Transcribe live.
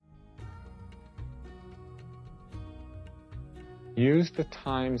use the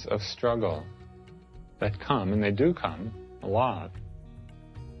times of struggle that come, and they do come a lot,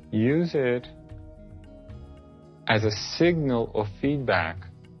 use it as a signal or feedback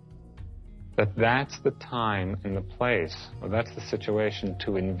that that's the time and the place, or that's the situation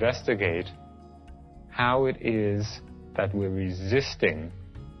to investigate how it is that we're resisting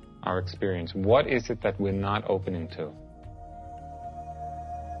our experience. What is it that we're not opening to?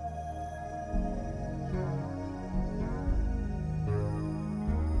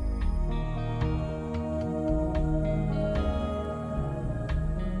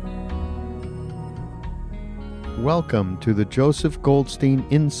 Welcome to the Joseph Goldstein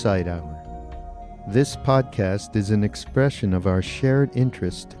Insight Hour. This podcast is an expression of our shared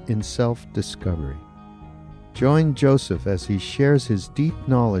interest in self-discovery. Join Joseph as he shares his deep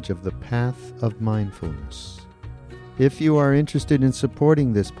knowledge of the path of mindfulness. If you are interested in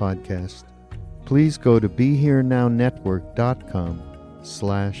supporting this podcast, please go to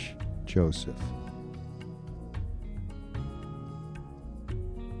BeHereNowNetwork.com/Joseph.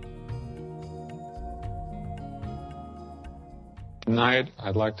 Tonight,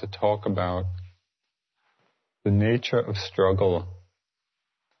 I'd like to talk about the nature of struggle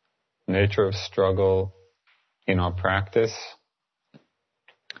in our practice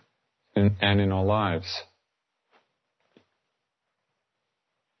and in our lives.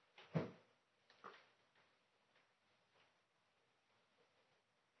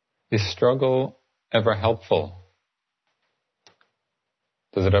 Is struggle ever helpful?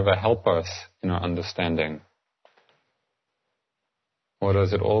 Does it ever help us in our understanding? Or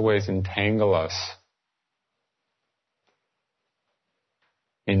does it always entangle us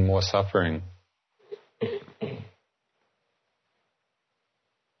in more suffering?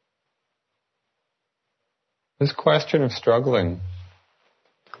 This question of struggling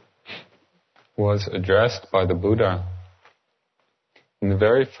was addressed by the Buddha in the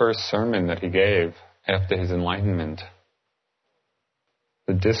very first sermon that he gave after his enlightenment.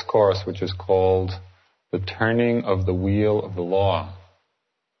 The discourse which is called the turning of the wheel of the law,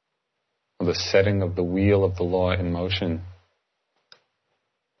 or the setting of the wheel of the law in motion.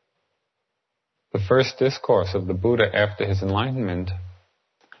 The first discourse of the Buddha after his enlightenment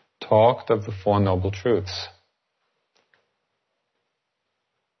talked of the Four Noble Truths.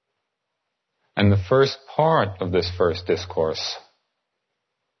 And the first part of this first discourse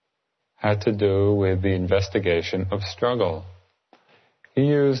had to do with the investigation of struggle. He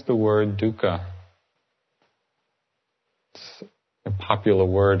used the word dukkha. It's a popular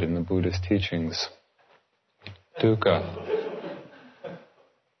word in the Buddhist teachings. Dukkha.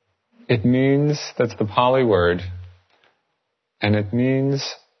 It means, that's the Pali word, and it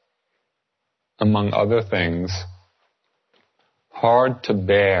means, among other things, hard to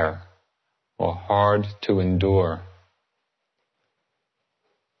bear or hard to endure.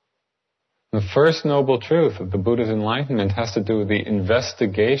 The first noble truth of the Buddha's enlightenment has to do with the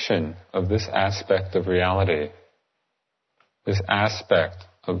investigation of this aspect of reality, this aspect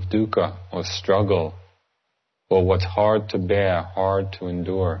of dukkha or struggle, or what's hard to bear, hard to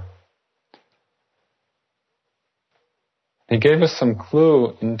endure. He gave us some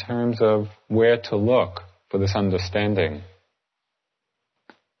clue in terms of where to look for this understanding.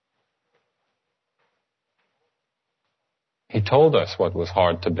 He told us what was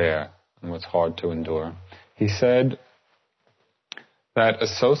hard to bear and what's hard to endure. He said that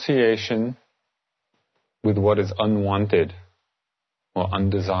association with what is unwanted or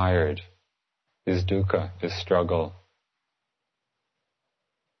undesired is dukkha, is struggle.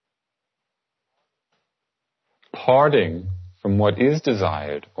 Parting from what is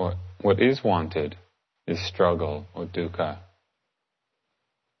desired or what is wanted is struggle or dukkha.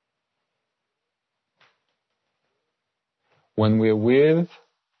 When we're with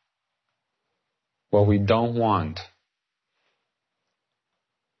what we don't want,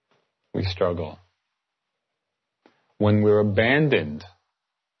 we struggle. When we're abandoned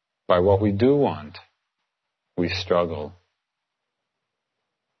by what we do want, we struggle.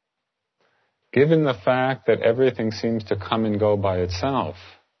 Given the fact that everything seems to come and go by itself,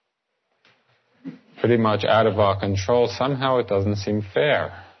 pretty much out of our control, somehow it doesn't seem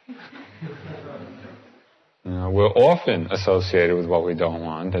fair. We're often associated with what we don't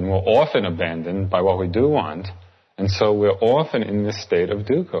want, and we're often abandoned by what we do want, and so we're often in this state of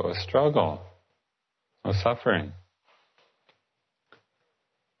dukkha, or struggle, or suffering.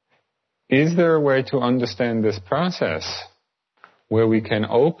 Is there a way to understand this process where we can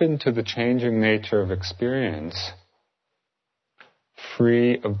open to the changing nature of experience,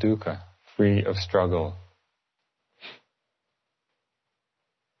 free of dukkha, free of struggle?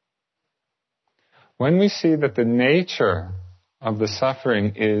 When we see that the nature of the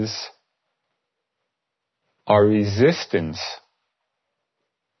suffering is our resistance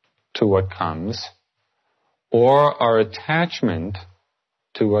to what comes, or our attachment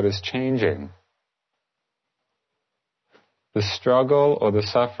to what is changing. The struggle or the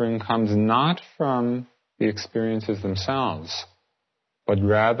suffering comes not from the experiences themselves, but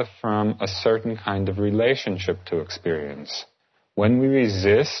rather from a certain kind of relationship to experience. When we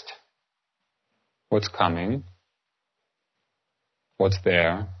resist what's coming, what's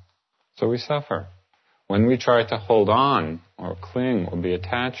there, so we suffer. When we try to hold on or cling or be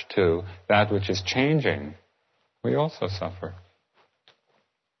attached to that which is changing, we also suffer.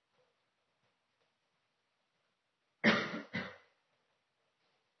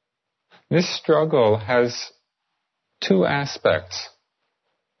 This struggle has two aspects.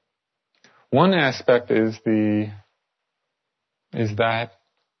 One aspect is that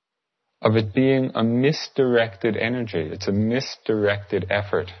of it being a misdirected energy. It's a misdirected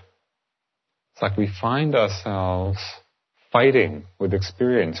effort. It's like we find ourselves fighting with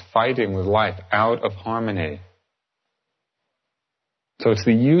experience, fighting with life, out of harmony. So it's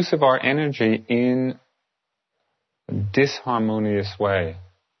the use of our energy in a disharmonious way.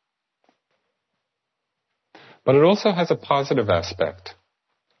 But it also has a positive aspect.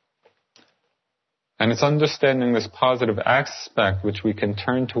 And it's understanding this positive aspect which we can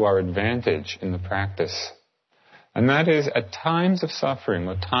turn to our advantage in the practice. And that is, at times of suffering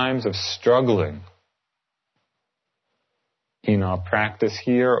or times of struggling in our practice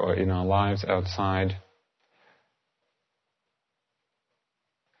here or in our lives outside,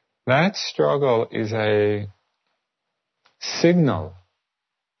 that struggle is a signal,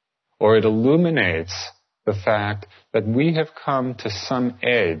 or it illuminates the fact that we have come to some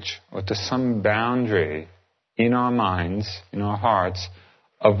edge or to some boundary in our minds, in our hearts,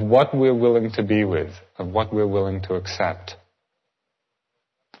 of what we're willing to be with, of what we're willing to accept.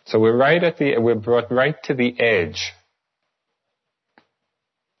 So we're brought right to the edge.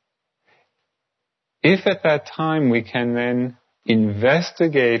 If at that time we can then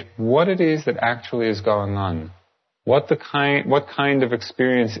investigate what it is that actually is going on, what kind of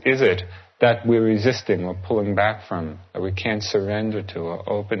experience is it that we're resisting or pulling back from, that we can't surrender to or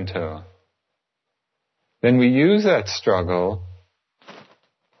open to, then we use that struggle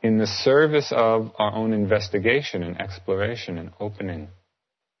in the service of our own investigation and exploration and opening.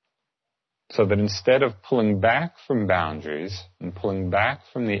 So that instead of pulling back from boundaries and pulling back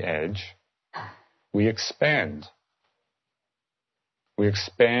from the edge, we expand. We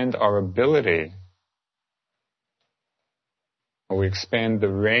expand our ability, or we expand the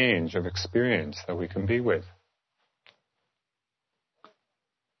range of experience that we can be with.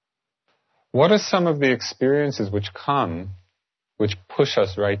 What are some of the experiences which come, which push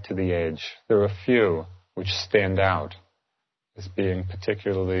us right to the edge? There are a few which stand out as being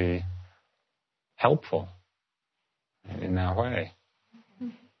particularly helpful in that way.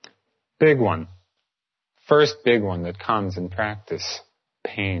 Big one. First big one that comes in practice,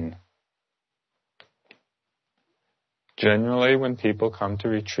 pain. Generally, when people come to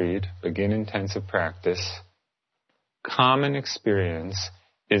retreat, begin intensive practice, common experience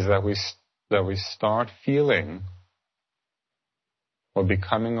is that we start feeling or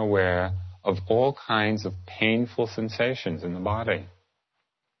becoming aware of all kinds of painful sensations in the body.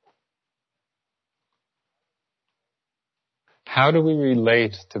 How do we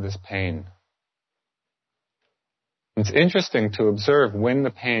relate to this pain? It's interesting to observe when the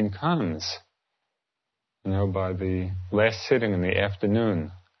pain comes. By the last sitting in the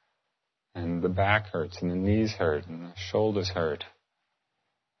afternoon, and the back hurts, and the knees hurt, and the shoulders hurt.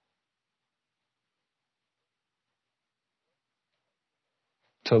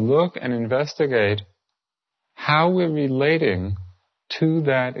 To look and investigate how we're relating to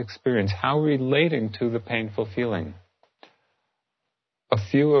that experience, how we're relating to the painful feeling. A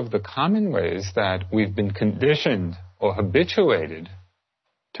few of the common ways that we've been conditioned or habituated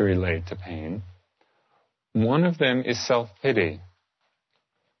to relate to pain. One of them is self-pity.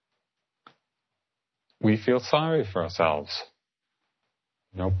 We feel sorry for ourselves.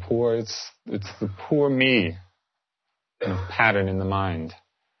 It's the poor me pattern in the mind.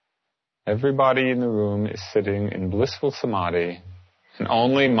 Everybody in the room is sitting in blissful samadhi, and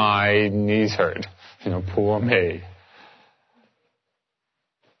only my knees hurt. Poor me.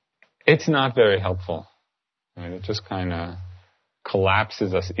 It's not very helpful. It just kind of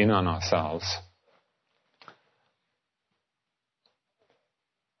collapses us in on ourselves.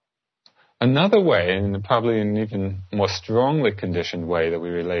 Another way, and probably an even more strongly conditioned way that we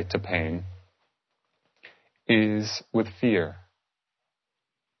relate to pain, is with fear.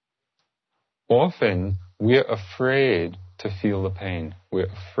 Often, we're afraid to feel the pain. We're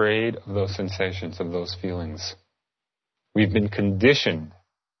afraid of those sensations, of those feelings. We've been conditioned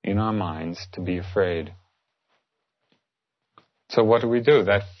in our minds to be afraid. So what do?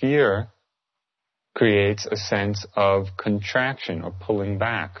 That fear creates a sense of contraction or pulling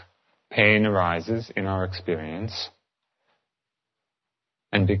back. Pain arises in our experience.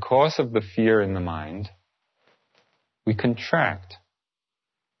 And because of the fear in the mind, we contract,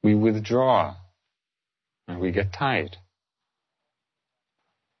 we withdraw, and we get tight.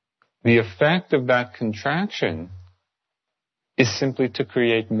 The effect of that contraction is simply to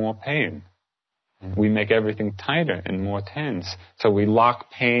create more pain. We make everything tighter and more tense. So we lock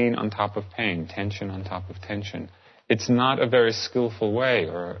pain on top of pain, tension on top of tension. It's not a very skillful way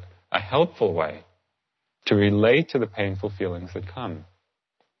or a helpful way to relate to the painful feelings that come.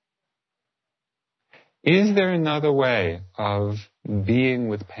 Is there another way of being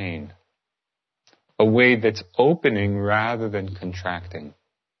with pain? A way that's opening rather than contracting?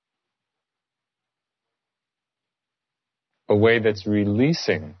 A way that's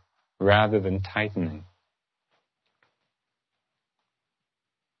releasing rather than tightening?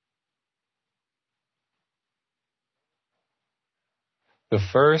 The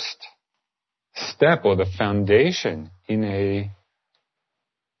first step or the foundation in a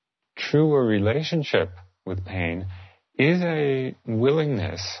truer relationship with pain is a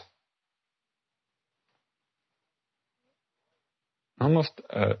willingness, almost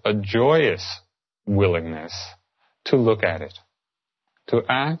a joyous willingness to look at it, to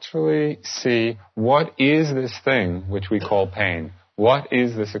actually see what is this thing which we call pain, what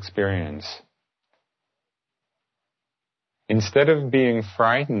is this experience. Instead of being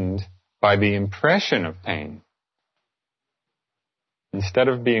frightened by the impression of pain, instead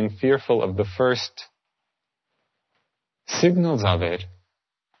of being fearful of the first signals of it,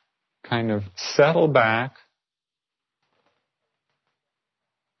 kind of settle back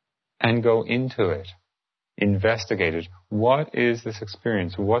and go into it, investigate it. What is this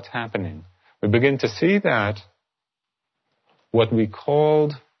experience? What's happening? We begin to see that what we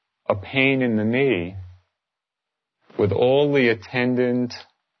called a pain in the knee, with all the attendant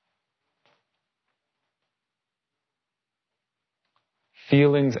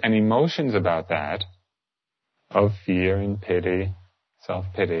feelings and emotions about that, of fear and pity,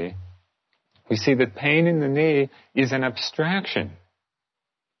 self-pity, we see that pain in the knee is an abstraction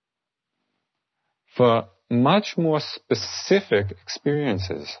for much more specific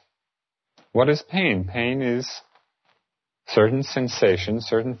experiences. What is pain? Pain is certain sensations,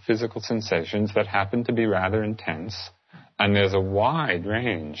 certain physical sensations that happen to be rather intense, and there's a wide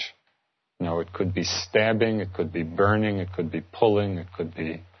range. It could be stabbing, it could be burning, it could be pulling, it could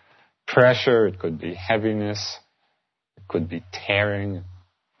be pressure, it could be heaviness, it could be tearing.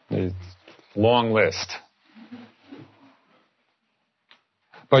 It's a long list.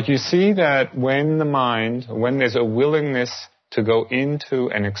 But you see that when there's a willingness to go into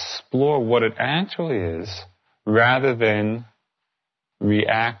and explore what it actually is, rather than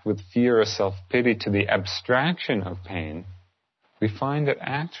react with fear or self-pity to the abstraction of pain, we find that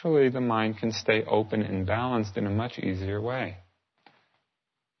actually the mind can stay open and balanced in a much easier way.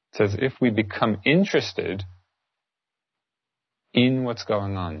 It's as if we become interested in what's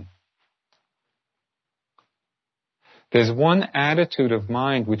going on. There's one attitude of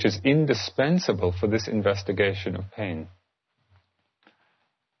mind which is indispensable for this investigation of pain.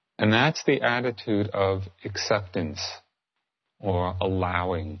 And that's the attitude of acceptance or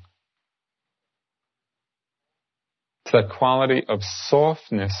allowing. It's that quality of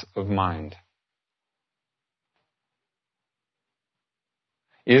softness of mind.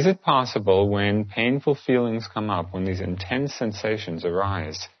 Is it possible when painful feelings come up, when these intense sensations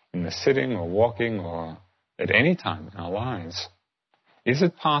arise in the sitting or walking or at any time in our lives, is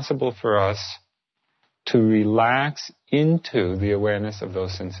it possible for us to relax into the awareness of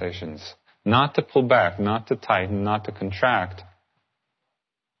those sensations? Not to pull back, not to tighten, not to contract,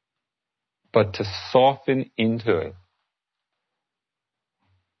 but to soften into it.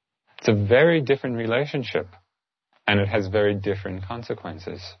 It's a very different relationship, and it has very different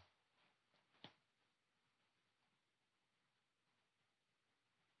consequences.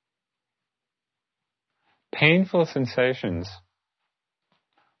 Painful sensations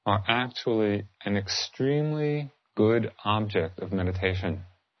are actually an extremely good object of meditation.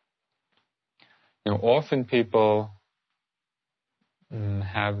 Often people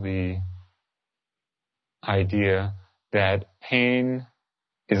have the idea that pain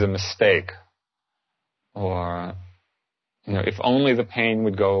is a mistake, or if only the pain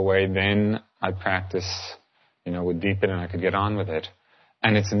would go away, then I'd practice, would deepen and I could get on with it.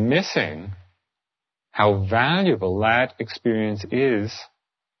 And it's missing how valuable that experience is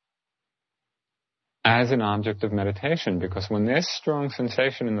as an object of meditation, because when there's strong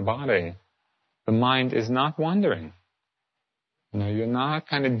sensation in the body, the mind is not wandering. You're not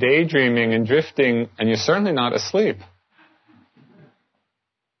kind of daydreaming and drifting, and you're certainly not asleep.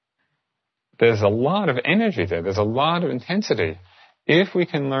 There's a lot of energy there. There's a lot of intensity. If we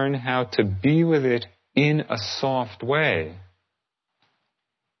can learn how to be with it in a soft way,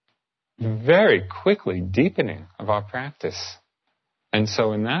 very quickly deepening of our practice. And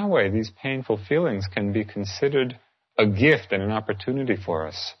so in that way, these painful feelings can be considered a gift and an opportunity for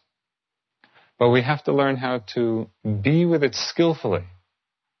us. But we have to learn how to be with it skillfully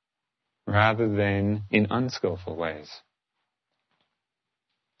rather than in unskillful ways.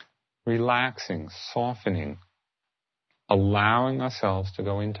 Relaxing, softening, allowing ourselves to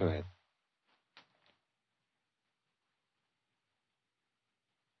go into it.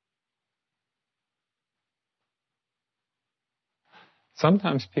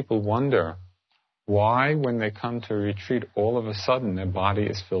 Sometimes people wonder why, when they come to a retreat, all of a sudden their body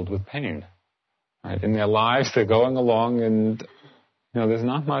is filled with pain. Right? In their lives, they're going along and, there's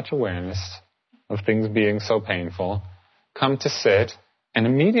not much awareness of things being so painful. Come to sit, and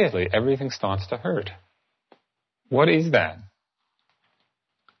immediately everything starts to hurt. What is that?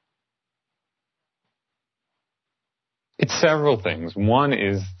 It's several things. One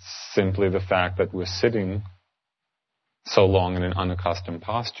is simply the fact that we're sitting so long in an unaccustomed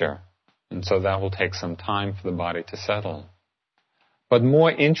posture. And so that will take some time for the body to settle. But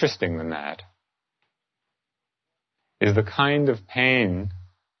more interesting than that is the kind of pain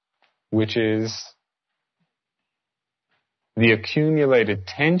which is the accumulated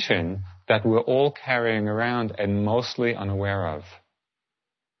tension that we're all carrying around and mostly unaware of.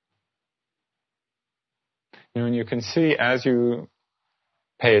 And you can see, as you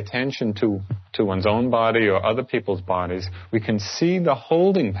pay attention to one's own body or other people's bodies, we can see the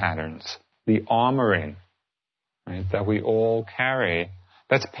holding patterns, the armoring, right, that we all carry.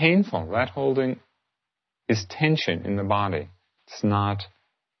 That's painful. That holding is tension in the body. It's not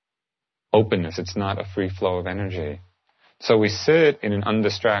openness. It's not a free flow of energy. So we sit in an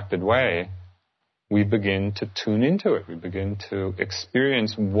undistracted way. We begin to tune into it. We begin to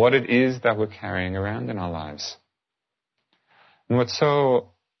experience what it is that we're carrying around in our lives. And what's so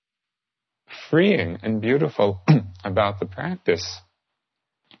freeing and beautiful about the practice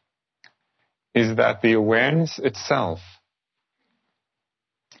is that the awareness itself,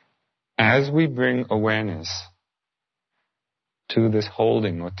 as we bring awareness to this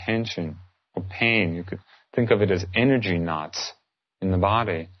holding or tension or pain, you could think of it as energy knots in the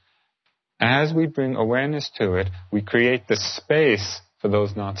body. As we bring awareness to it, we create the space for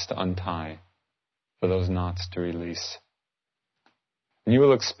those knots to untie, for those knots to release. And you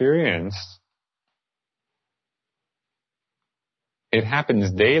will experience, it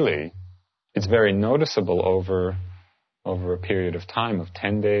happens daily. It's very noticeable over a period of time of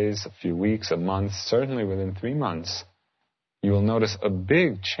 10 days, a few weeks, a month, certainly within 3 months. You will notice a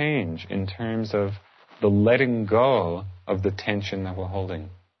big change in terms of the letting go of the tension that we're holding.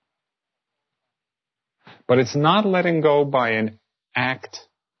 But it's not letting go by an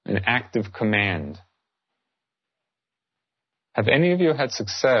active command. Have any of you had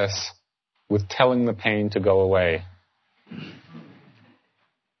success with telling the pain to go away?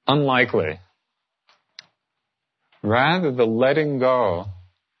 Unlikely. Rather, the letting go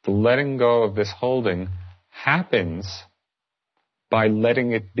of this holding happens by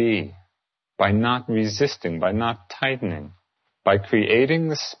letting it be, by not resisting, by not tightening, by creating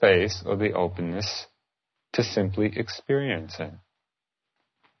the space or the openness to simply experience it.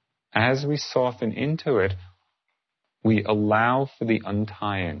 As we soften into it, we allow for the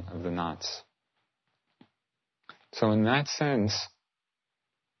untying of the knots. So in that sense,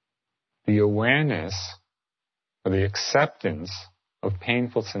 the awareness or the acceptance of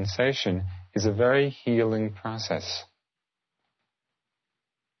painful sensation is a very healing process.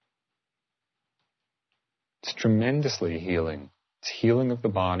 It's tremendously healing. It's healing of the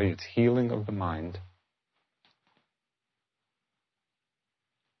body, it's healing of the mind.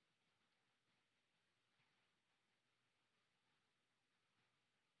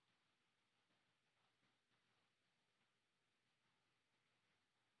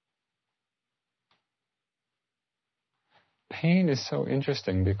 Pain is so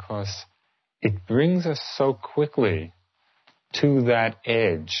interesting because it brings us so quickly to that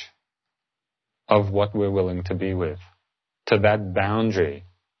edge of what we're willing to be with, to that boundary,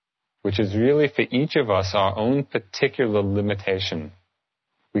 which is really for each of us our own particular limitation.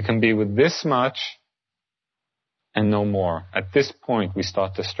 We can be with this much and no more. At this point, we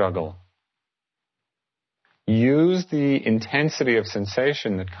start to struggle. use the intensity of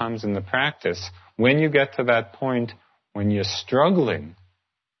sensation that comes in the practice. When you get to that point when you're struggling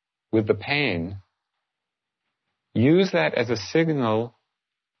with the pain, use that as a signal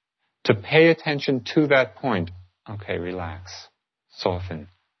to pay attention to that point. Okay, relax, soften,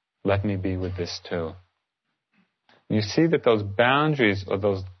 let me be with this too. You see that those boundaries or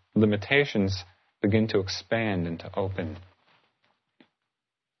those limitations begin to expand and to open.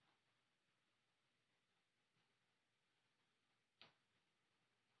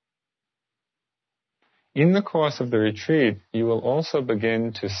 In the course of the retreat, you will also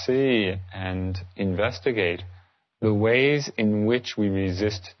begin to see and investigate the ways in which we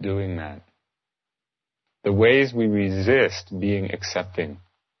resist doing that. The ways we resist being accepting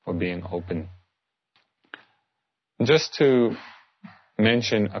or being open. Just to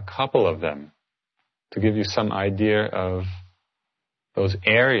mention a couple of them, to give you some idea of those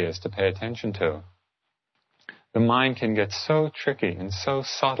areas to pay attention to. The mind can get so tricky and so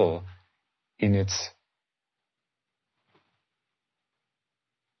subtle in its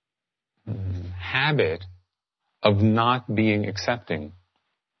habit of not being accepting.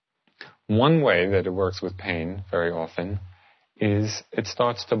 One way that it works with pain very often is it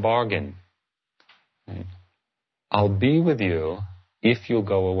starts to bargain. Right? I'll be with you if you'll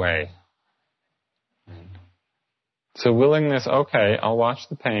go away. Right? So willingness, okay, I'll watch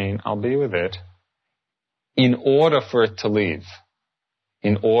the pain, I'll be with it, in order for it to leave,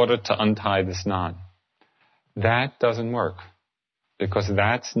 in order to untie this knot. That doesn't work, because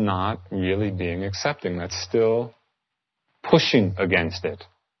that's not really being accepting. That's still pushing against it.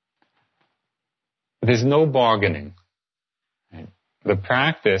 There's no bargaining. Right? The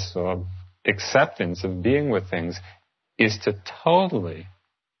practice of acceptance of being with things is to totally,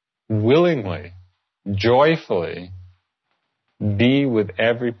 willingly, joyfully be with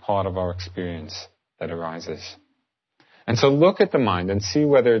every part of our experience that arises. And so look at the mind and see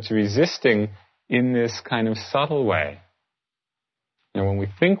whether it's resisting in this kind of subtle way. You know, when we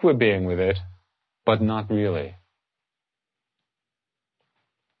think we're being with it, but not really.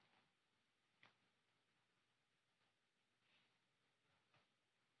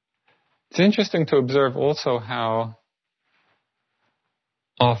 It's interesting to observe also how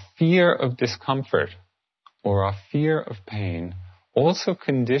our fear of discomfort or our fear of pain also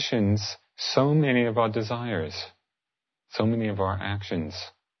conditions so many of our desires, so many of our actions.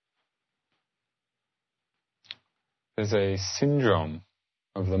 There's a syndrome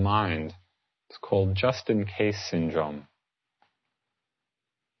of the mind. It's called just-in-case syndrome.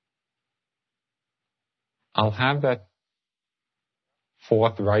 I'll have that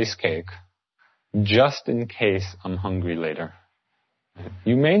fourth rice cake just in case I'm hungry later.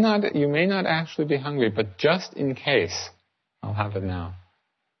 You may not actually be hungry, but just in case, I'll have it now.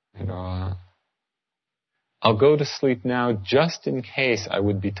 I'll go to sleep now just in case I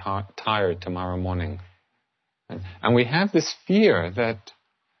would be tired tomorrow morning. And we have this fear that,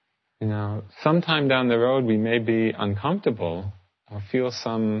 sometime down the road we may be uncomfortable or feel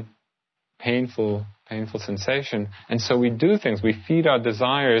some painful sensation. And so we do things. We feed our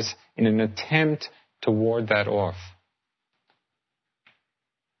desires in an attempt to ward that off.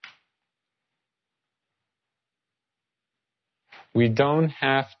 We don't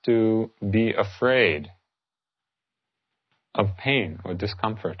have to be afraid of pain or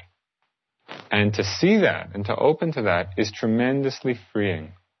discomfort. And to see that and to open to that is tremendously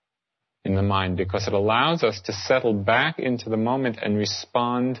freeing in the mind, because it allows us to settle back into the moment and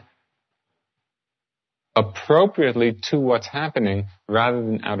respond appropriately to what's happening rather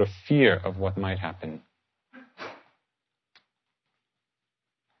than out of fear of what might happen.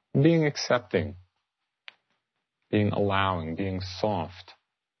 Being accepting, being allowing, being soft,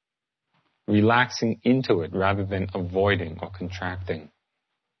 relaxing into it rather than avoiding or contracting.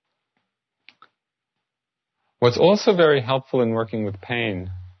 What's also very helpful in working with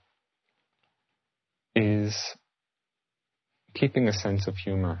pain is keeping a sense of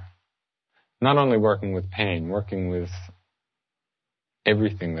humor. Not only working with pain, working with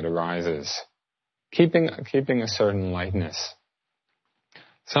everything that arises. Keeping a certain lightness.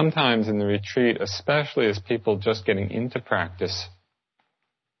 Sometimes in the retreat, especially as people just getting into practice,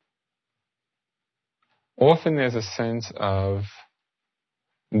 often there's a sense of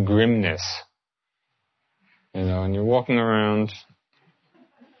grimness. And you're walking around,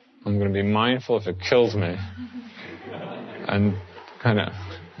 I'm going to be mindful if it kills me, and kind of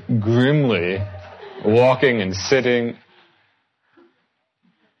grimly walking and sitting.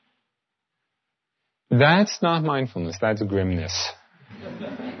 That's not mindfulness, that's grimness.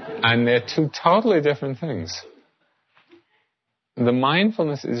 And they're two totally different things. The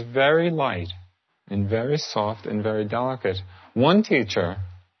mindfulness is very light and very soft and very delicate. One teacher,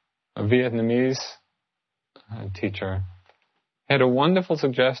 a Vietnamese teacher, had a wonderful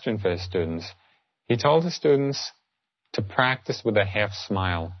suggestion for his students. He told his students to practice with a half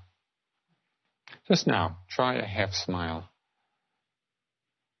smile. Just now, try a half smile.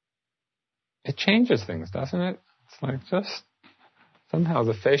 It changes things, doesn't it? It's like just somehow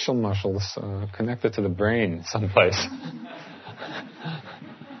the facial muscles connected to the brain someplace.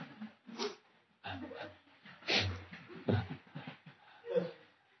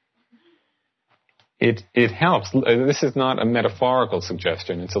 It helps. This is not a metaphorical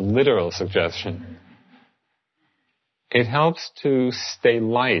suggestion, it's a literal suggestion. It helps to stay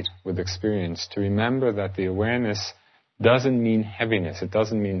light with experience, to remember that the awareness doesn't mean heaviness, it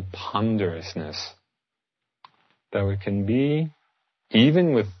doesn't mean ponderousness. That it can be,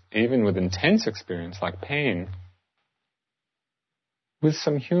 even with intense experience like pain, with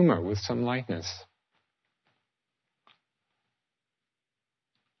some humor, with some lightness.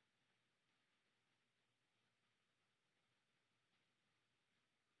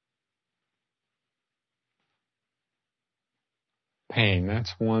 Pain,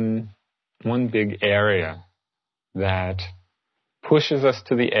 that's one big area that pushes us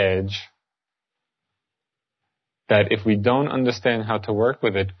to the edge, that if we don't understand how to work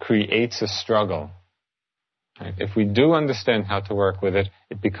with it, creates a struggle. Right? If we do understand how to work with it,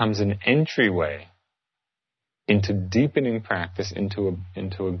 it becomes an entryway into deepening practice, into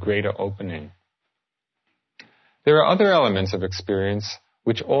a greater opening. There are other elements of experience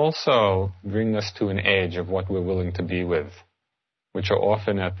which also bring us to an edge of what we're willing to be with, which are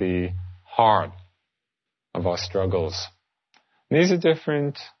often at the heart of our struggles. These are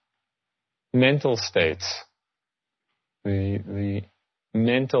different mental states, the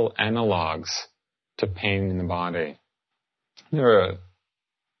mental analogs to pain in the body. There are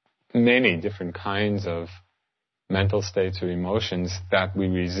many different kinds of mental states or emotions that we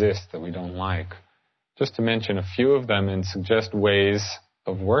resist, that we don't like. Just to mention a few of them and suggest ways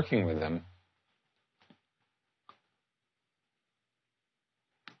of working with them.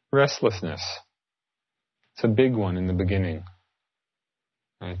 Restlessness. It's a big one in the beginning.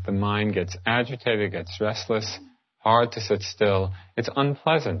 Right? The mind gets agitated, gets restless, hard to sit still. It's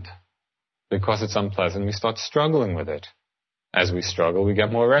unpleasant. Because it's unpleasant, we start struggling with it. As we struggle, we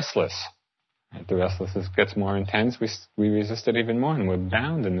get more restless. Right? The restlessness gets more intense, we resist it even more, and we're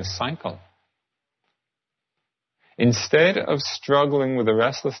bound in this cycle. Instead of struggling with the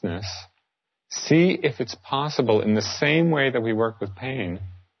restlessness, see if it's possible, in the same way that we work with pain,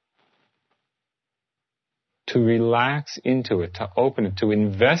 to relax into it, to open it, to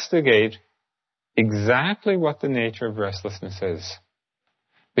investigate exactly what the nature of restlessness is.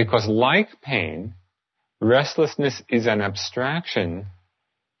 Because like pain, restlessness is an abstraction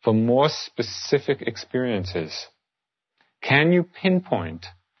for more specific experiences. Can you pinpoint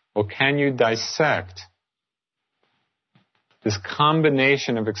or can you dissect this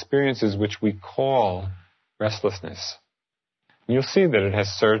combination of experiences which we call restlessness? And you'll see that it has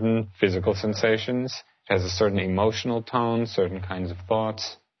certain physical sensations, it has a certain emotional tone, certain kinds of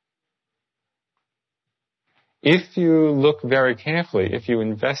thoughts. If you look very carefully, if you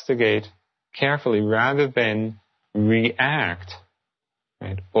investigate carefully rather than react,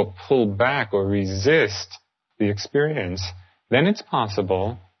 right, or pull back or resist the experience, then it's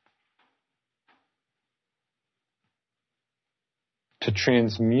possible to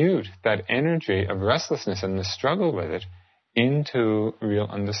transmute that energy of restlessness and the struggle with it into real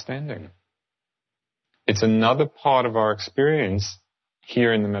understanding. It's another part of our experience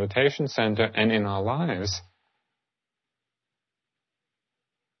here in the meditation center and in our lives.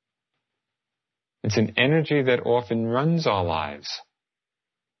 It's an energy that often runs our lives.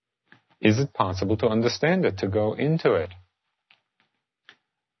 Is it possible to understand it, to go into it?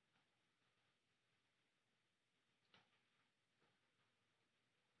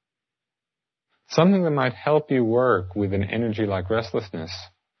 Something that might help you work with an energy like restlessness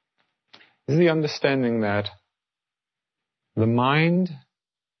is the understanding that the mind,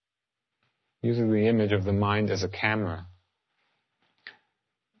 using the image of the mind as a camera,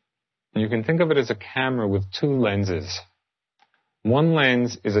 you can think of it as a camera with two lenses. One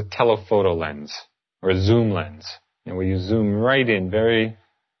lens is a telephoto lens, or a zoom lens, where you zoom right in very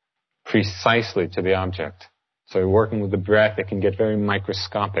precisely to the object. So you're working with the breath, it can get very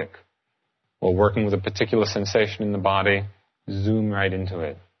microscopic. Or working with a particular sensation in the body, zoom right into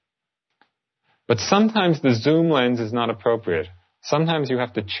it. But sometimes the zoom lens is not appropriate. Sometimes you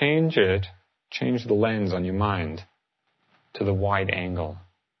have to change the lens on your mind to the wide angle.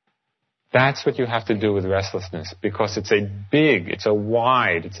 That's what you have to do with restlessness, because it's a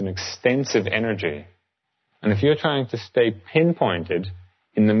wide, it's an extensive energy. And if you're trying to stay pinpointed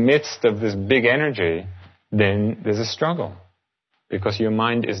in the midst of this big energy, then there's a struggle, because your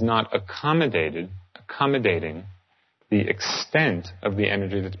mind is not accommodating the extent of the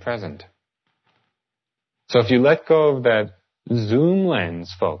energy that's present. So if you let go of that zoom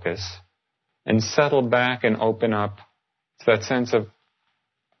lens focus and settle back and open up to that sense of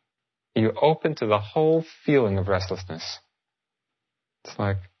you're open to the whole feeling of restlessness. It's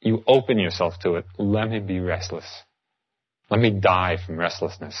like you open yourself to it. Let me be restless. Let me die from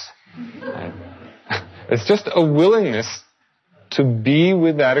restlessness. Right? It's just a willingness to be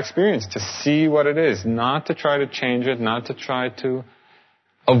with that experience, to see what it is, not to try to change it, not to try to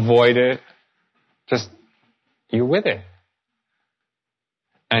avoid it. Just, you're with it.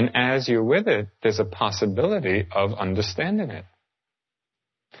 And as you're with it, there's a possibility of understanding it.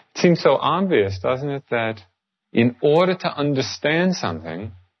 It seems so obvious, doesn't it, that in order to understand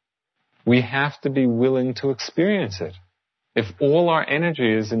something, we have to be willing to experience it. If all our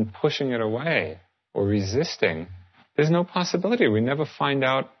energy is in pushing it away or resisting, there's no possibility. We never find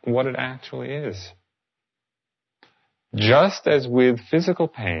out what it actually is. Just as with physical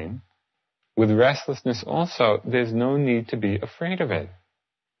pain, with restlessness also, there's no need to be afraid of it.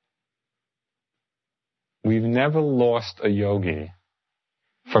 We've never lost a yogi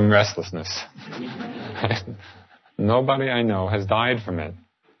from restlessness. Nobody I know has died from it.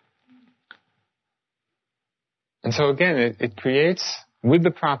 And so again, it creates, with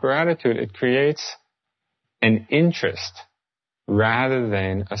the proper attitude, it creates an interest rather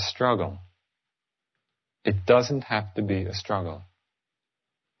than a struggle. It doesn't have to be a struggle,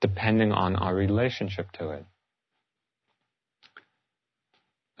 depending on our relationship to it.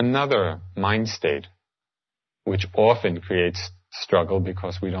 Another mind state, which often creates struggle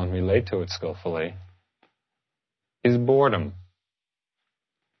because we don't relate to it skillfully, is boredom.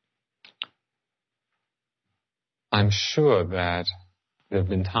 I'm sure that there have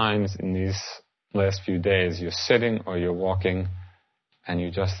been times in these last few days you're sitting or you're walking and you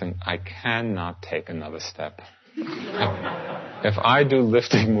just think, I cannot take another step. If I do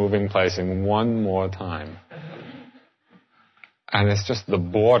lifting, moving, placing one more time, and it's just the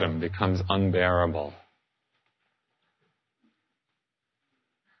boredom becomes unbearable.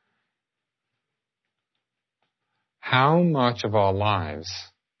 How much of our lives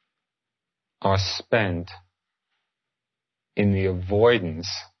are spent in the avoidance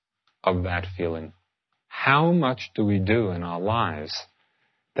of that feeling? How much do we do in our lives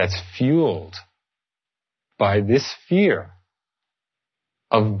that's fueled by this fear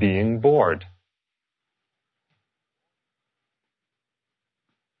of being bored?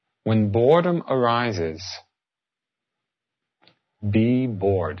 When boredom arises, be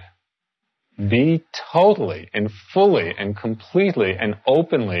bored. Be totally and fully and completely and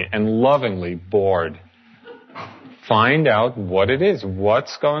openly and lovingly bored. Find out what it is.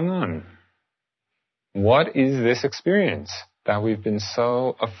 What's going on? What is this experience that we've been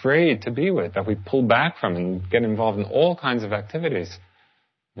so afraid to be with, that we pull back from and get involved in all kinds of activities,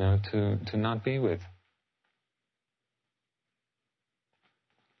 to not be with?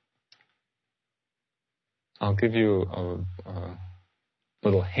 I'll give you a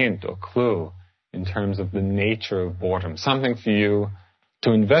little hint or clue in terms of the nature of boredom. Something for you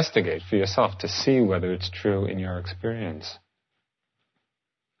to investigate for yourself, to see whether it's true in your experience.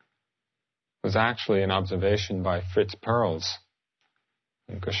 It was actually an observation by Fritz Perls,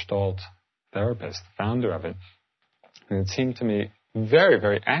 a Gestalt therapist, the founder of it. And it seemed to me very,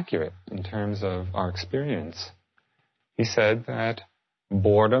 very accurate in terms of our experience. He said that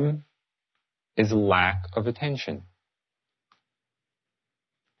boredom is lack of attention.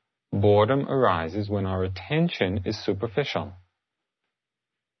 Boredom arises when our attention is superficial.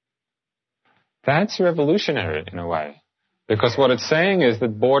 That's revolutionary in a way, because what it's saying is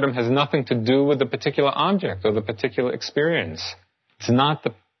that boredom has nothing to do with the particular object or the particular experience. It's not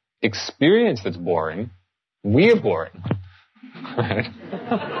the experience that's boring. We're boring. Right?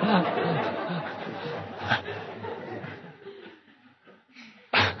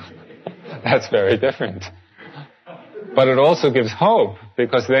 That's very different. But it also gives hope,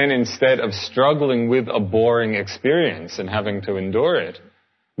 because then instead of struggling with a boring experience and having to endure it,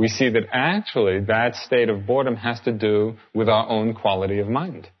 we see that actually that state of boredom has to do with our own quality of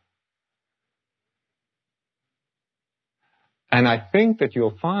mind. And I think that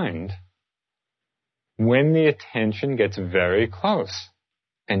you'll find when the attention gets very close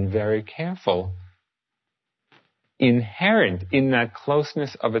and very careful, inherent in that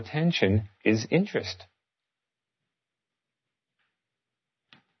closeness of attention is interest.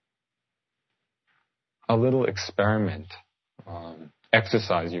 a little experiment,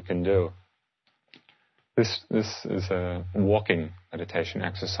 exercise you can do. This is a walking meditation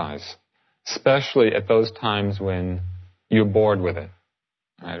exercise, especially at those times when you're bored with it,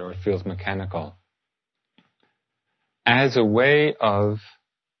 right, or it feels mechanical, as a way of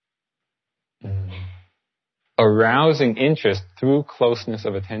arousing interest through closeness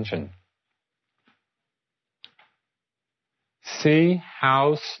of attention. See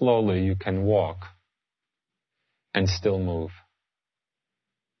how slowly you can walk and still move.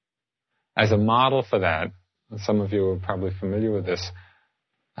 As a model for that, some of you are probably familiar with this,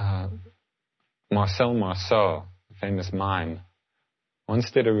 Marcel Marceau, a famous mime,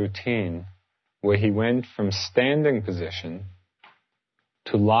 once did a routine where he went from standing position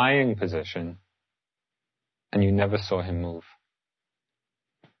to lying position, and you never saw him move.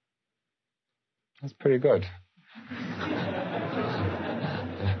 That's pretty good.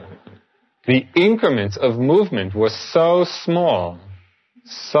 The increments of movement were so small,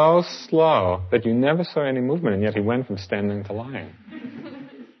 so slow, that you never saw any movement, and yet he went from standing to lying.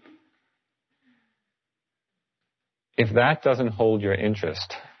 If that doesn't hold your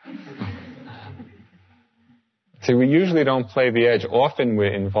interest, see, we usually don't play the edge. Often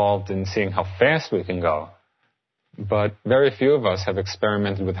we're involved in seeing how fast we can go, but very few of us have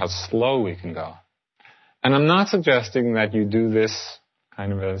experimented with how slow we can go. And I'm not suggesting that you do this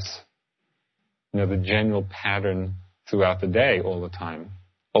kind of as, the general pattern throughout the day all the time,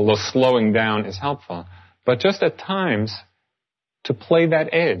 although slowing down is helpful. But just at times, to play that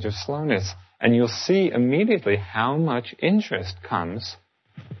edge of slowness, and you'll see immediately how much interest comes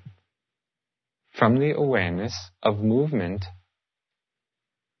from the awareness of movement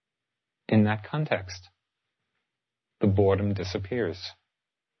in that context. The boredom disappears.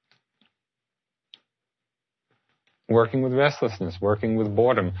 Working with restlessness, working with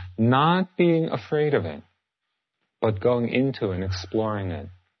boredom, not being afraid of it, but going into and exploring it.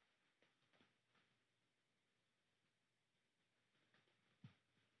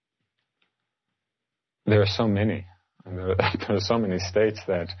 There are so many. There are so many states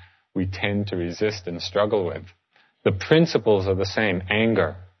that we tend to resist and struggle with. The principles are the same: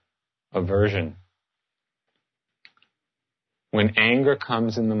 anger, aversion. When anger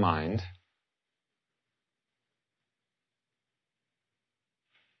comes in the mind,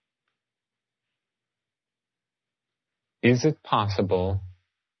 is it possible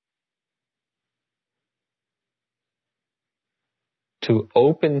to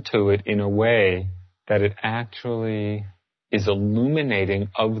open to it in a way that it actually is illuminating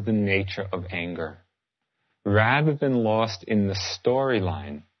of the nature of anger, rather than lost in the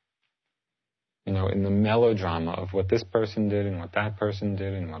storyline, in the melodrama of what this person did and what that person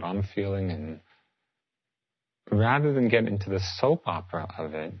did and what I'm feeling, and rather than get into the soap opera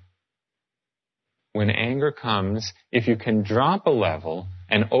of it? When anger comes, if you can drop a level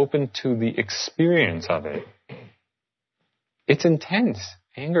and open to the experience of it, it's intense.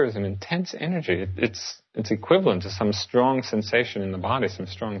 Anger is an intense energy. It's equivalent to some strong sensation in the body, some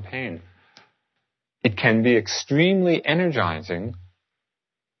strong pain. It can be extremely energizing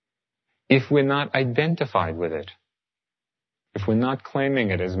if we're not identified with it. If we're not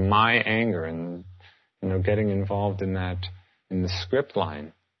claiming it as my anger and, getting involved in that, in the script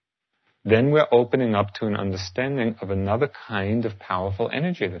line, then we're opening up to an understanding of another kind of powerful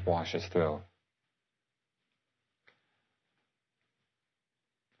energy that washes through.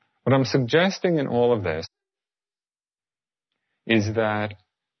 What I'm suggesting in all of this is that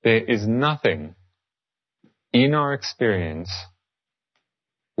there is nothing in our experience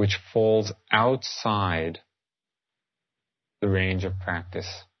which falls outside the range of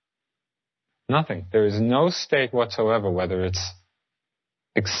practice. Nothing. There is no state whatsoever, whether it's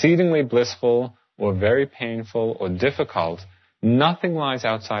exceedingly blissful or very painful or difficult, nothing lies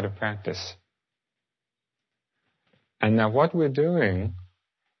outside of practice. And now what we're doing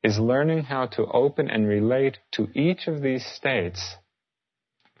is learning how to open and relate to each of these states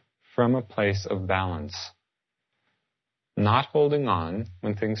from a place of balance. Not holding on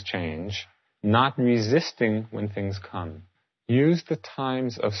when things change, not resisting when things come. Use the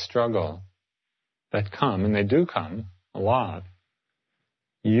times of struggle that come, and they do come a lot.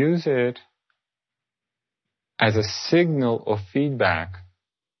 Use it as a signal or feedback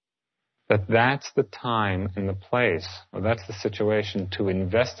that that's the time and the place, or that's the situation to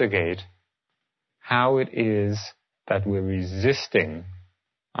investigate how it is that we're resisting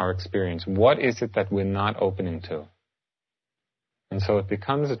our experience. What is it that we're not opening to? And so it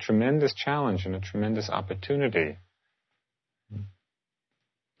becomes a tremendous challenge and a tremendous opportunity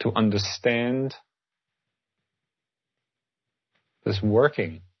to understand this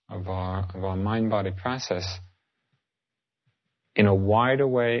working of our mind-body process in a wider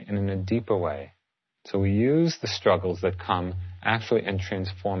way and in a deeper way. So we use the struggles that come actually and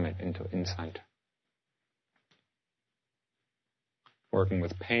transform it into insight. Working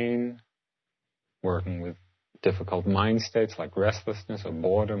with pain, working with difficult mind states like restlessness or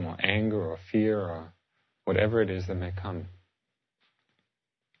boredom or anger or fear or whatever it is that may come.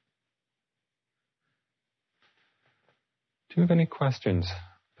 Do you have any questions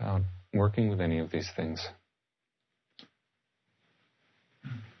about working with any of these things?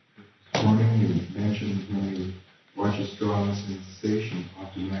 This morning you mentioned when you watch a strong sensation,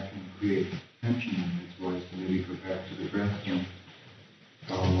 often that can create tension in its voice. Maybe go back to the breath.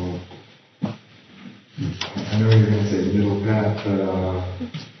 I know you're going to say middle path, but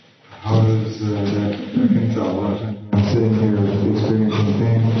how does that reconcile? A lot of times when I'm sitting here experiencing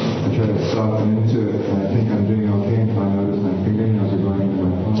pain, I try to soften into it, and I think I'm doing okay until I notice my fingernails are going into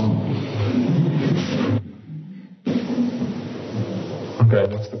my palm. Okay,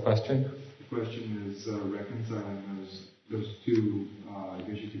 what's the question? The question is reconciling those two, I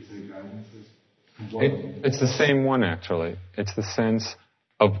guess you could say, guidances. It's the same one, actually. It's the sense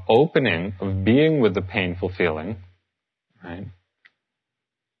of opening, of being with the painful feeling, right?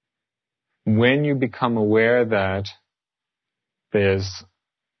 When you become aware that there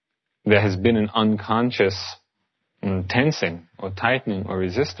has been an unconscious tensing or tightening or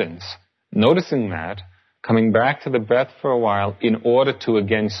resistance, noticing that, coming back to the breath for a while in order to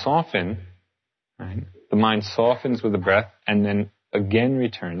again soften, right? The mind softens with the breath and then again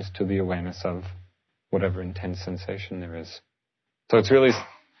returns to the awareness of whatever intense sensation there is. So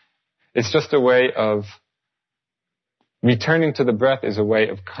it's just a way of returning to the breath is a way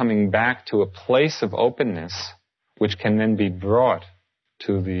of coming back to a place of openness which can then be brought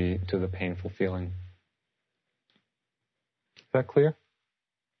to the painful feeling. Is that clear?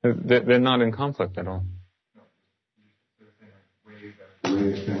 They're not in conflict at all. The way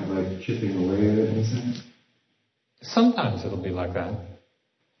it's kind of like chipping away at it in a sense? Sometimes it'll be like that.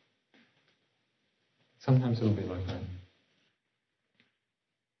 Sometimes it'll be like that.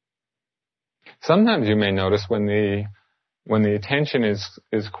 Sometimes you may notice when the attention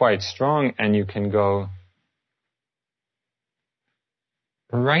is quite strong and you can go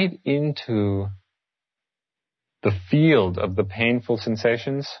right into the field of the painful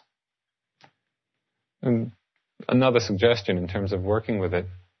sensations. And another suggestion in terms of working with it.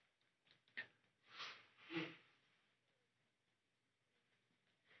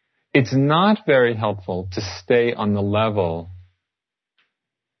 It's not very helpful to stay on the level,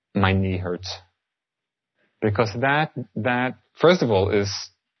 my knee hurts. Because that first of all, is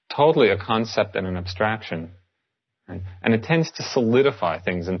totally a concept and an abstraction. Right? And it tends to solidify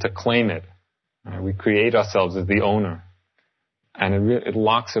things and to claim it. Right? We create ourselves as the owner. And it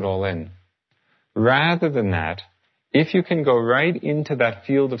locks it all in. Rather than that, if you can go right into that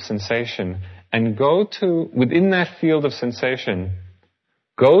field of sensation and within that field of sensation,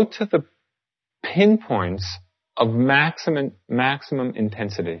 go to the pinpoints of maximum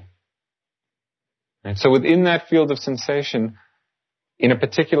intensity. Right? So within that field of sensation, in a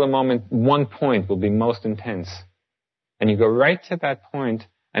particular moment, one point will be most intense. And you go right to that point,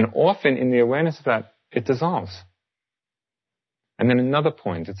 and often in the awareness of that, it dissolves. And then another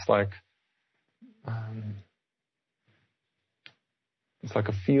point, it's like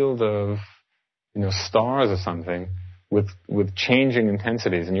a field of, stars or something with changing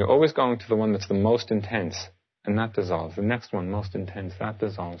intensities. And you're always going to the one that's the most intense, and that dissolves. The next one, most intense, that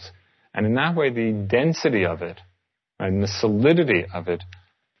dissolves. And in that way, the density of it, right, and the solidity of it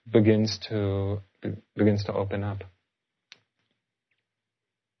begins to open up.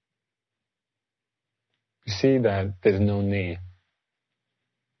 You see that there's no knee.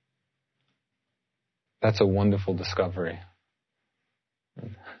 That's a wonderful discovery.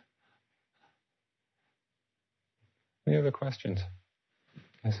 Any other questions?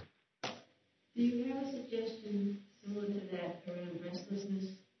 Yes? Do you have a suggestion similar to that around restlessness?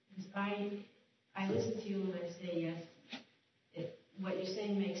 Because I listen to you and I say, yes, what you're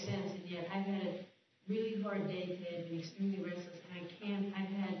saying makes sense, and yet I've had a really hard day today. I've been extremely restless, and I can't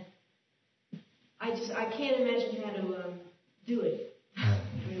imagine how to do it,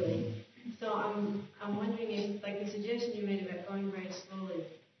 really. So I'm wondering if, like the suggestion you made about going very slowly,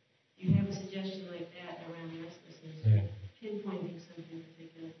 do you have a suggestion like that around restlessness? Yeah. Pinpointing something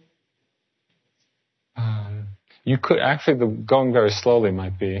particular? You could actually, going very slowly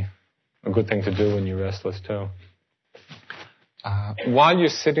might be a good thing to do when you're restless too. While you're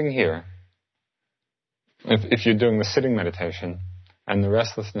sitting here, if you're doing the sitting meditation and the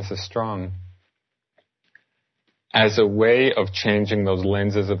restlessness is strong, as a way of changing those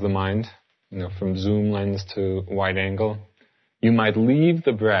lenses of the mind, from zoom lens to wide angle, you might leave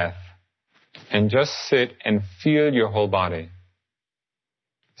the breath and just sit and feel your whole body.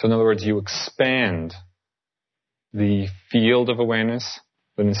 So in other words, you expand the field of awareness,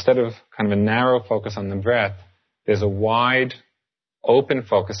 but instead of kind of a narrow focus on the breath, there's a wide, open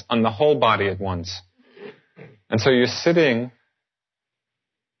focus on the whole body at once. And so you're sitting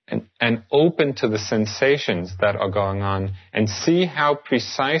and open to the sensations that are going on, and see how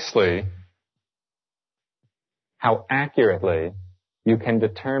precisely, how accurately you can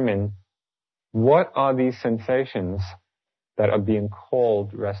determine what are these sensations that are being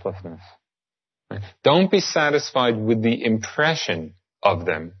called restlessness. Right? Don't be satisfied with the impression of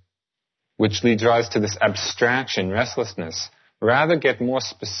them, which leads rise to this abstraction, restlessness. Rather get more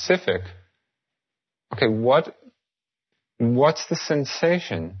specific. Okay, what's the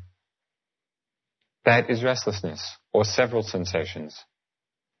sensation that is restlessness, or several sensations?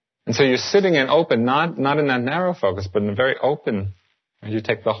 And so you're sitting and open, not in that narrow focus, but in a very open, you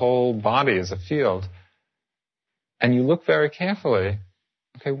take the whole body as a field, and you look very carefully,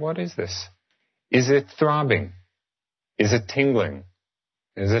 okay, what is this? Is it throbbing? Is it tingling?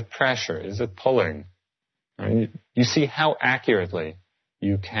 Is it pressure? Is it pulling? And you see how accurately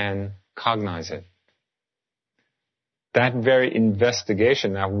you can cognize it. That very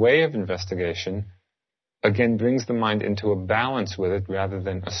investigation, that way of investigation, again brings the mind into a balance with it rather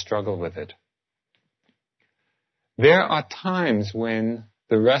than a struggle with it. There are times when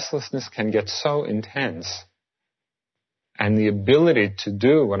the restlessness can get so intense, and the ability to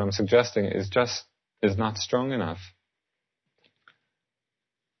do what I'm suggesting is not strong enough.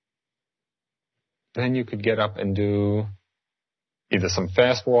 Then you could get up and do either some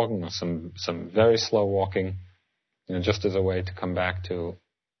fast walking or some very slow walking, just as a way to come back to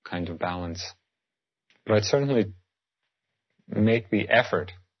kind of balance. But I'd certainly make the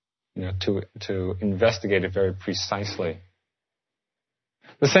effort, to investigate it very precisely.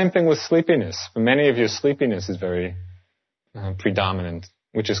 The same thing with sleepiness. For many of you, sleepiness is very predominant,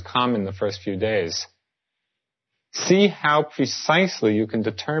 which is common the first few days. See how precisely you can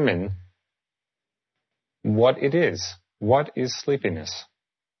determine what it is. What is sleepiness?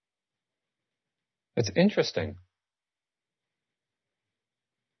 It's interesting.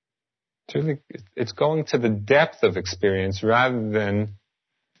 It's going to the depth of experience rather than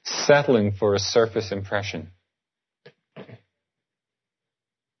settling for a surface impression.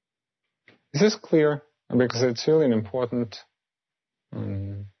 Is this clear? Because it's really an important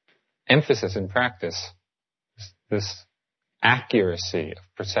emphasis in practice, this accuracy of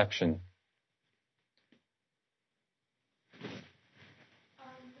perception.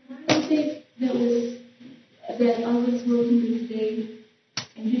 One thing that I was working this day,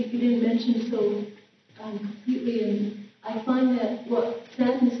 and you didn't mention so completely, and I find that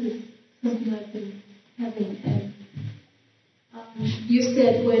sadness is something I've been having. And you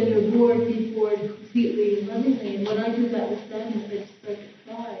said when you're bored, be bored completely and lovingly, and when I do that with sadness, I just start to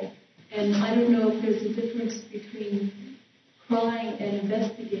cry. And I don't know if there's a difference between crying and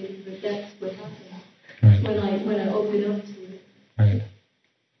investigating, but that's what happens when I open up to it. Right.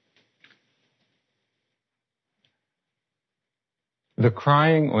 The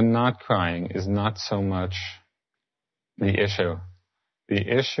crying or not crying is not so much the issue.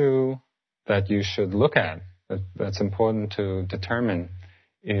 The issue that you should look at, that's important to determine,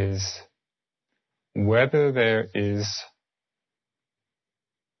 is whether there is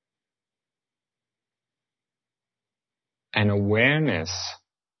an awareness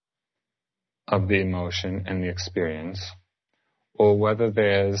of the emotion and the experience, or whether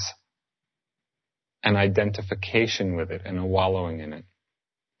there's an identification with it and a wallowing in it.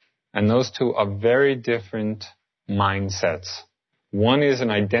 And those two are very different mindsets. One is an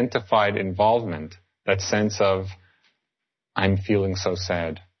identified involvement, that sense of, I'm feeling so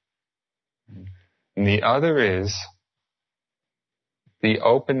sad. And the other is the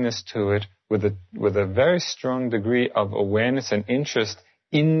openness to it with a very strong degree of awareness and interest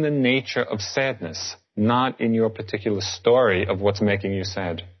in the nature of sadness, not in your particular story of what's making you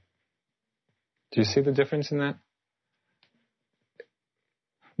sad. Do you see the difference in that?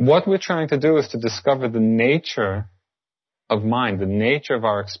 What we're trying to do is to discover the nature of mind, the nature of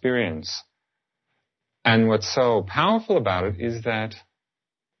our experience. And what's so powerful about it is that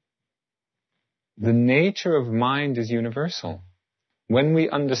the nature of mind is universal. When we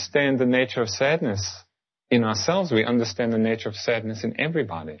understand the nature of sadness in ourselves, we understand the nature of sadness in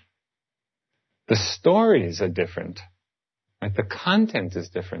everybody. The stories are different, right? The content is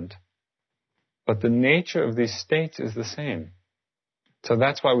different. But the nature of these states is the same. So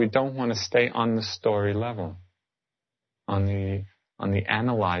that's why we don't want to stay on the story level. on the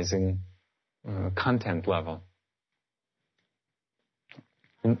analyzing content level.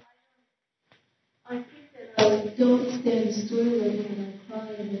 I think that I don't stand still when I cry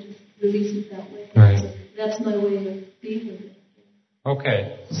and I just release it that way. Right. So that's my way of being with it.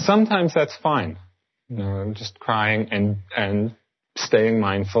 Okay. Sometimes that's fine. Just crying and staying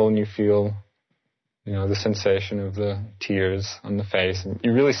mindful, and you feel, the sensation of the tears on the face, and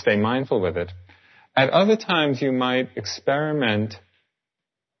you really stay mindful with it. At other times, you might experiment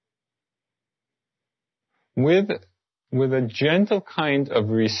with a gentle kind of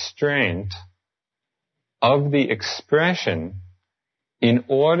restraint of the expression in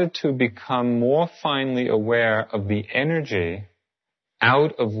order to become more finely aware of the energy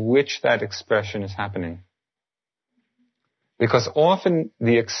out of which that expression is happening. Because often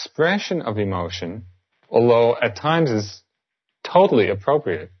the expression of emotion, although at times is totally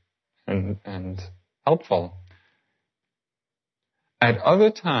appropriate and helpful, at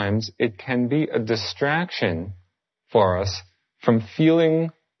other times it can be a distraction for us from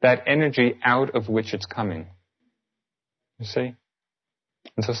feeling that energy out of which it's coming. You see?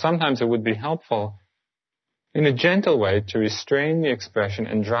 And so sometimes it would be helpful in a gentle way to restrain the expression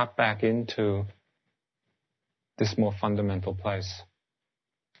and drop back into this more fundamental place.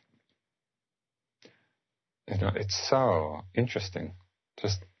 It's so interesting.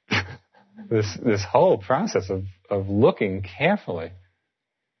 Just this whole process of looking carefully.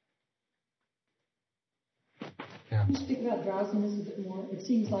 Yeah. Can you speak about drowsiness a bit more? It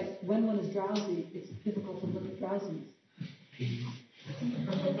seems like when one is drowsy, it's difficult to look at drowsiness.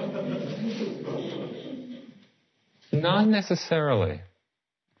 Not necessarily.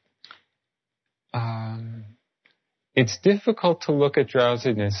 It's difficult to look at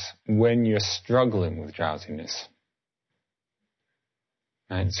drowsiness when you're struggling with drowsiness.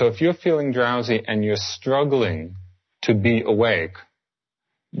 Right? So if you're feeling drowsy and you're struggling to be awake,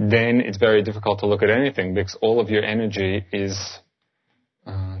 then it's very difficult to look at anything because all of your energy is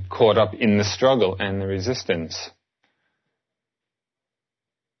caught up in the struggle and the resistance.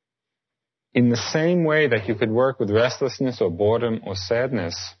 In the same way that you could work with restlessness or boredom or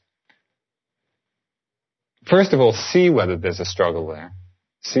sadness, first of all, see whether there's a struggle there.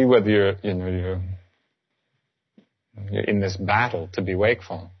 See whether you're in this battle to be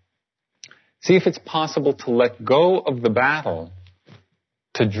wakeful. See if it's possible to let go of the battle,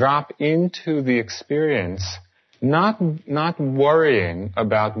 to drop into the experience, not worrying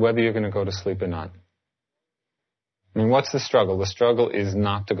about whether you're going to go to sleep or not. I mean, what's the struggle? The struggle is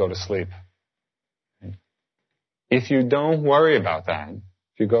not to go to sleep. If you don't worry about that,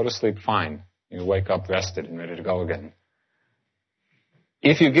 if you go to sleep, fine. You wake up rested and ready to go again.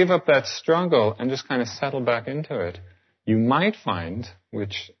 If you give up that struggle and just kind of settle back into it, you might find,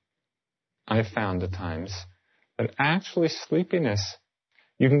 which I've found at times, that actually sleepiness,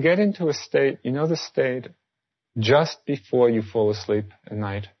 you can get into a state, the state just before you fall asleep at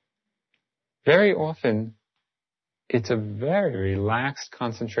night. Very often, it's a very relaxed,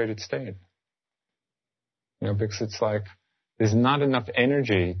 concentrated state. Because it's like there's not enough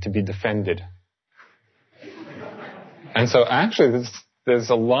energy to be defended. And so actually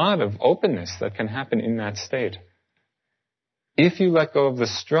there's a lot of openness that can happen in that state. If you let go of the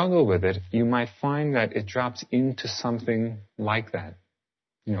struggle with it, you might find that it drops into something like that,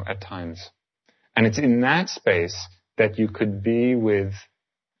 at times. And it's in that space that you could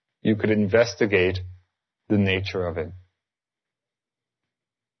investigate the nature of it.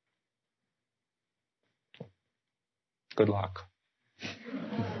 Good luck.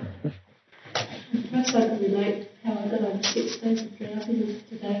 Perhaps I can relate how I got over 6 days of drowsiness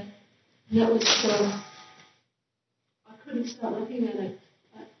today. And that was, I couldn't start looking at it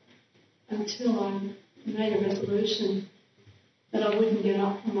until I made a resolution that I wouldn't get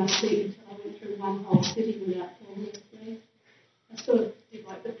up from my seat until I went through one whole sitting without falling asleep. I sort of did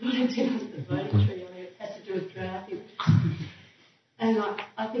like the putting down of the voting tree, only it had to do with drowsiness. And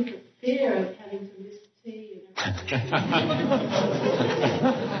I think the fear of having to miss tea and everything.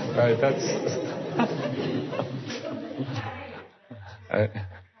 Right, that's...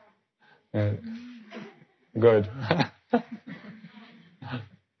 good.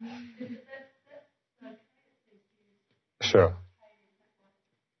 Sure.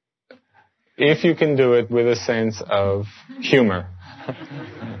 If you can do it with a sense of humor,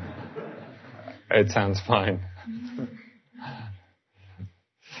 it sounds fine.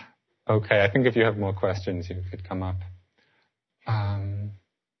 Okay, I think if you have more questions, you could come up.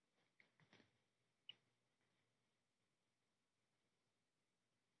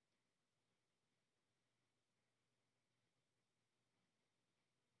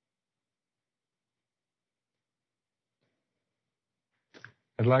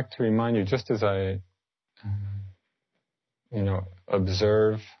 I'd like to remind you, just as I,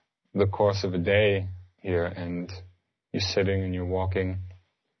 observe the course of a day here, and you're sitting and you're walking,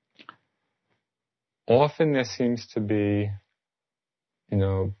 often there seems to be,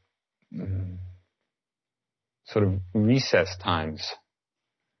 sort of recess times,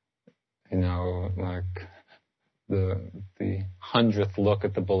 like the 100th look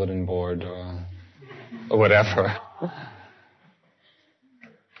at the bulletin board or whatever.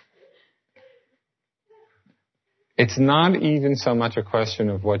 It's not even so much a question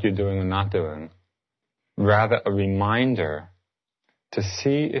of what you're doing or not doing, rather a reminder to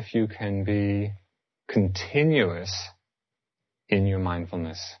see if you can be continuous in your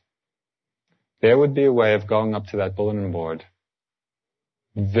mindfulness. There would be a way of going up to that bulletin board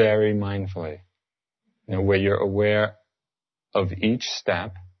very mindfully, where you're aware of each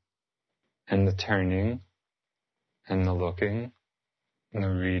step and the turning and the looking and the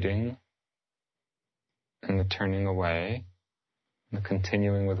reading and the turning away and the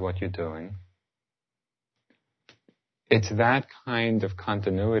continuing with what you're doing. It's that kind of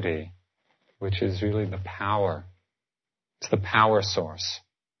continuity which is really the power. It's the power source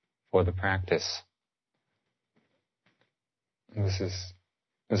for the practice. And this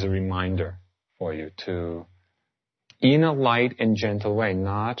is a reminder for you to, in a light and gentle way,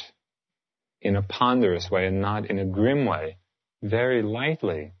 not in a ponderous way and not in a grim way, very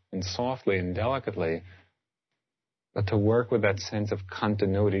lightly and softly and delicately, but to work with that sense of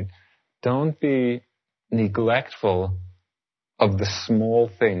continuity. Don't be neglectful of the small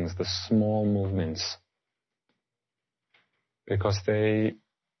things, the small movements, because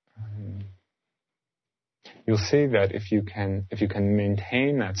you'll see that if you can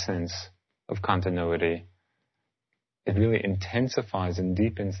maintain that sense of continuity, it really intensifies and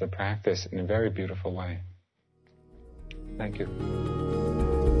deepens the practice in a very beautiful way. Thank you.